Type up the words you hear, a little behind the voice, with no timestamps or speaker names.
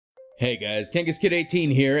Hey guys,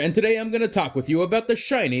 KangaskKid18 here, and today I'm gonna talk with you about the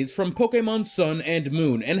Shinies from Pokemon Sun and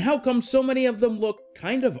Moon, and how come so many of them look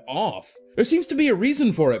kind of off. There seems to be a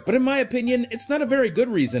reason for it, but in my opinion, it's not a very good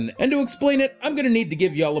reason, and to explain it, I'm gonna need to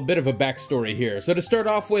give y'all a bit of a backstory here. So to start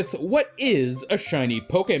off with, what is a shiny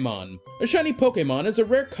Pokemon? A shiny Pokemon is a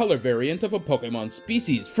rare color variant of a Pokemon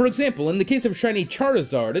species. For example, in the case of shiny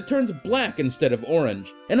Charizard, it turns black instead of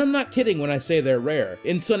orange. And I'm not kidding when I say they're rare.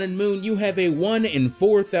 In Sun and Moon, you have a 1 in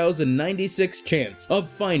 4,096 chance of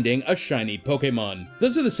finding a shiny Pokemon.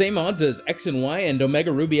 Those are the same odds as X and Y and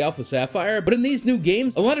Omega Ruby Alpha Sapphire, but in these new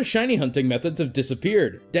games, a lot of shiny hunting methods have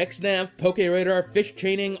disappeared. DexNav, PokeRadar, fish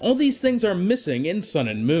chaining, all these things are missing in Sun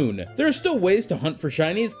and Moon. There are still ways to hunt for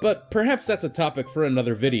shinies, but perhaps that's a topic for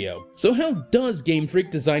another video. So how does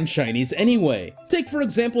Gamefreak design shinies anyway? Take for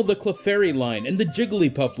example the Clefairy line and the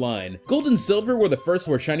Jigglypuff line. Gold and Silver were the first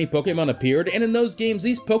where shiny Pokemon appeared, and in those games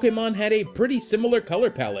these Pokemon had a pretty similar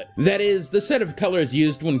color palette. That is, the set of colors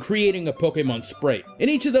used when creating a Pokemon sprite. In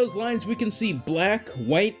each of those lines we can see black,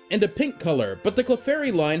 white, and a pink color, but the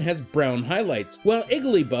Clefairy line has brown highlights, while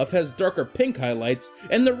Jigglypuff has darker pink highlights,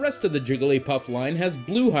 and the rest of the Jigglypuff line has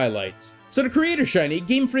blue highlights. So to create a shiny,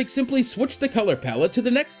 Gamefreak simply switched the color palette to the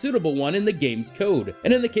next suitable one in the game's code.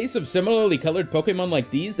 And in the case of similarly colored Pokemon like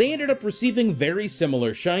these, they ended up receiving very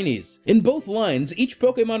similar shinies. In both lines, each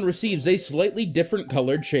Pokemon receives a slightly different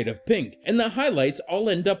colored shade of pink, and the highlights all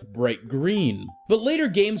end up bright green. But later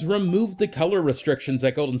games removed the color restrictions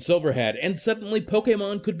that Gold and Silver had, and suddenly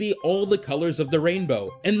Pokemon could be all the colors of the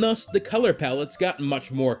rainbow, and thus the color palettes got much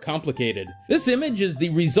more complicated. This image is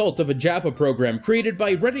the result of a Java program created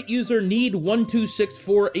by Reddit user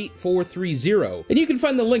Need12648430, and you can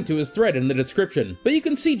find the link to his thread in the description. But you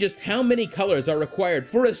can see just how many colors are required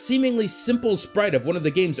for a seemingly simple sprite of one of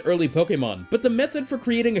the game's early Pokemon, but the method for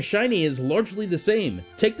creating a shiny is largely the same.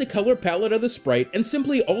 Take the color palette of the sprite and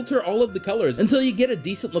simply alter all of the colors until you get a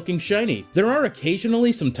decent looking shiny. There are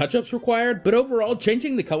occasionally some touch-ups required, but overall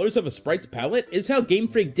changing the colors of a sprite's palette is how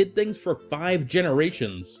Gamefreak did things for 5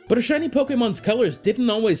 generations. But a shiny Pokemon's colors didn't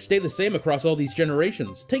always stay the same across all these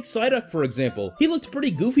generations. Take Psyduck for example. He looked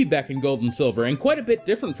pretty goofy back in Gold and Silver and quite a bit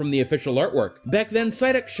different from the official artwork. Back then,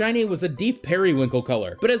 Psyduck Shiny was a deep periwinkle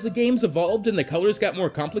color, but as the games evolved and the colors got more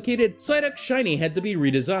complicated, Psyduck Shiny had to be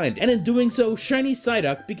redesigned, and in doing so, Shiny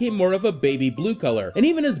Psyduck became more of a baby blue color, and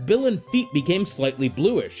even his bill and feet became slightly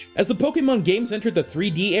bluish. As the Pokemon games entered the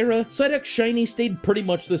 3D era, Psyduck Shiny stayed pretty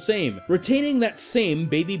much the same, retaining that same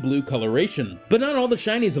baby blue coloration. But not all the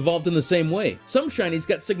shinies evolved in the same way. Some shinies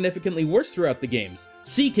got significantly worse throughout the games.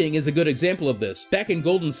 Seaking is a good example of this. Back in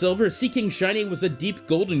Gold and Silver, Seaking Shiny was a deep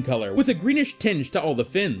golden color, with a greenish tinge to all the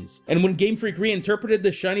fins. And when Gamefreak reinterpreted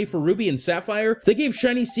the shiny for Ruby and Sapphire, they gave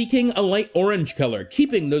shiny Seaking a light orange color,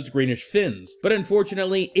 keeping those greenish fins. But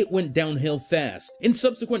unfortunately, it went downhill fast. In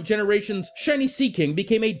subsequent generations, shiny Seaking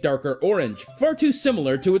became a darker orange, far too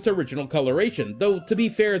similar to its original coloration, though to be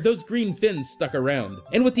fair, those green fins stuck around.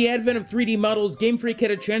 And with the advent of 3D models, Gamefreak had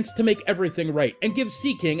a chance to make everything right, and give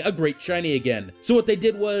Seaking a great shiny again. So what they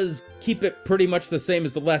did was keep it pretty much the same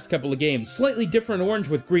as the last couple of games, slightly different orange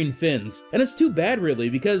with green fins. And it's too bad really,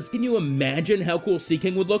 because can you imagine how cool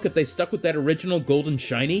Seaking would look if they stuck with that original golden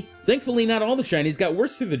shiny? Thankfully not all the shinies got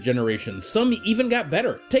worse through the generations, some even got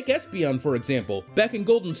better. Take Espeon for example. Back in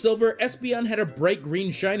Gold and Silver, Espeon had a bright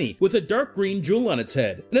green shiny, with a dark green jewel on its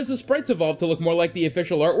head. And as the sprites evolved to look more like the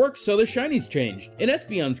official artwork, so the shinies changed. In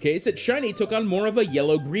Espeon's case, its shiny took on more of a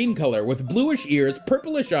yellow-green color, with bluish ears,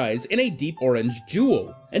 purplish eyes, and a deep orange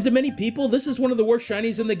jewel. And to many people, this is one of the worst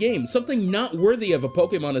shinies in the game, something not worthy of a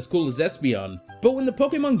Pokemon as cool as Espeon. But when the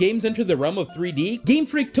Pokemon games entered the realm of 3D,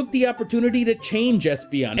 Gamefreak took the opportunity to change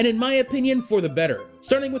Espeon, and in my opinion, for the better.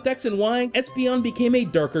 Starting with X and Y, Espeon became a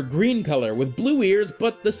darker green color, with blue ears,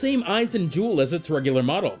 but the same eyes and jewel as its regular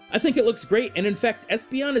model. I think it looks great, and in fact,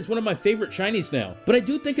 Espeon is one of my favorite shinies now. But I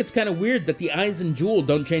do think it's kinda weird that the eyes and jewel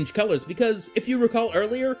don't change colors, because if you recall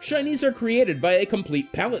earlier, shinies are created by a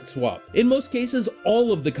complete palette swap. In most cases,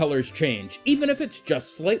 all of the colors change, even if it's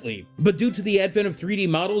just slightly. But due to the advent of 3D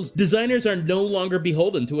models, designers are no longer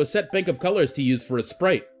beholden to a set bank of colors to use for a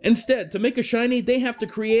sprite. Instead, to make a shiny, they have to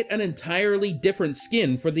create an entirely different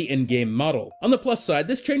skin for the in-game model. On the plus side,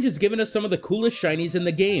 this change has given us some of the coolest shinies in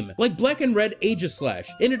the game, like black and red Aegislash,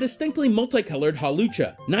 and a distinctly multicolored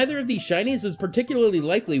Hawlucha. Neither of these shinies is particularly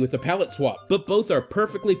likely with a palette swap, but both are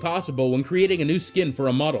perfectly possible when creating a new skin for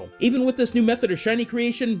a model. Even with this new method of shiny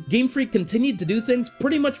creation, Gamefreak continued to do things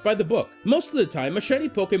pretty much by the book. Most of the time, a shiny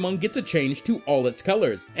Pokemon gets a change to all its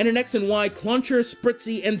colors, and in X and Y, Clauncher,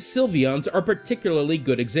 Spritzee, and Sylveons are particularly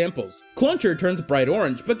good examples. Clauncher turns bright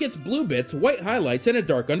orange, but gets blue bits, white highlights, and a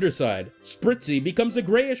dark underside. Spritzee becomes a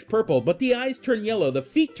grayish purple, but the eyes turn yellow, the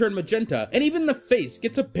feet turn magenta, and even the face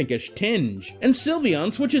gets a pinkish tinge. And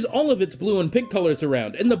Sylveon switches all of its blue and pink colors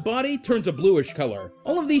around, and the body turns a bluish color.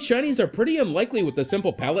 All of these shinies are pretty unlikely with the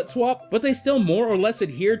simple palette swap, but they still more or less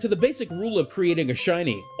adhere to the basic rule of creating a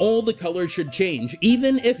shiny. All the colors should change,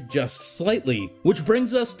 even if just slightly. Which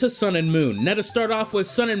brings us to Sun and Moon. Now to start off with,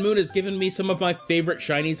 Sun and Moon has given me some of my favorite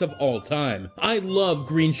shinies of all time. I love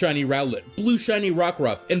green shiny Rowlet, blue shiny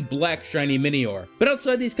Rockruff, and black shiny Minior. But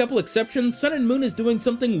outside these couple exceptions, Sun and Moon is doing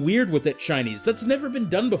something weird with its shinies that's never been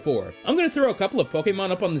done before. I'm gonna throw a couple of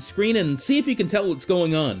Pokemon up on the screen and see if you can tell what's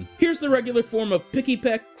going on. Here's the regular form of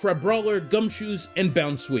Pikipek, Crabrawler, Gumshoos, and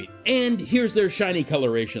Bounsweet. And here's their shiny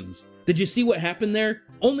colorations. Did you see what happened there?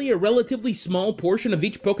 Only a relatively small portion of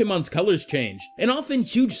each Pokemon's colors changed, and often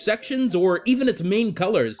huge sections or even its main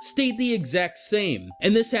colors stayed the exact same.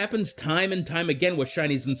 And this happens time and time again with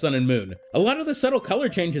shinies in Sun and Moon. A lot of the subtle color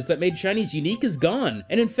changes that made shinies unique is gone,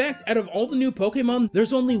 and in fact, out of all the new Pokemon,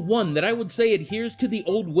 there's only one that I would say adheres to the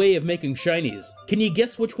old way of making shinies. Can you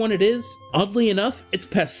guess which one it is? Oddly enough, it's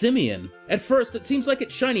Passimian. At first, it seems like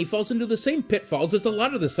its shiny falls into the same pitfalls as a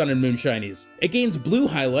lot of the Sun and Moon shinies. It gains blue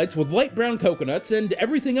highlights with light brown coconuts, and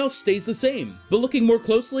everything else stays the same. But looking more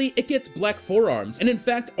closely, it gets black forearms, and in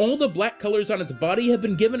fact, all the black colors on its body have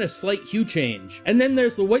been given a slight hue change. And then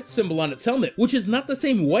there's the white symbol on its helmet, which is not the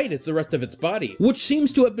same white as the rest of its body, which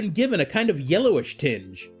seems to have been given a kind of yellowish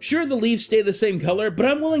tinge. Sure, the leaves stay the same color, but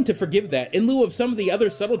I'm willing to forgive that in lieu of some of the other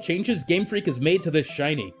subtle changes Gamefreak has made to this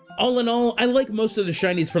shiny. All in all, I like most of the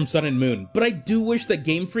shinies from Sun and Moon, but I do wish that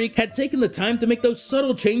Gamefreak had taken the time to make those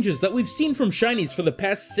subtle changes that we've seen from shinies for the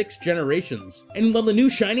past 6 generations. And while the new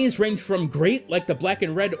shinies range from great, like the black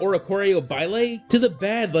and red Oricorio Bile, to the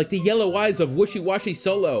bad, like the yellow eyes of Wishiwashi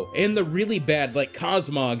Solo, and the really bad, like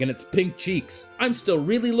Cosmog and its pink cheeks, I'm still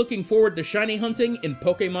really looking forward to shiny hunting in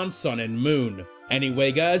Pokemon Sun and Moon.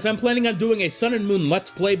 Anyway guys, I'm planning on doing a Sun and Moon Let's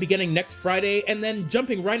Play beginning next Friday, and then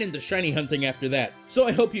jumping right into shiny hunting after that. So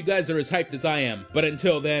I hope you guys are as hyped as I am. But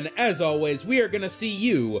until then, as always, we are gonna see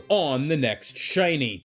you on the next shiny.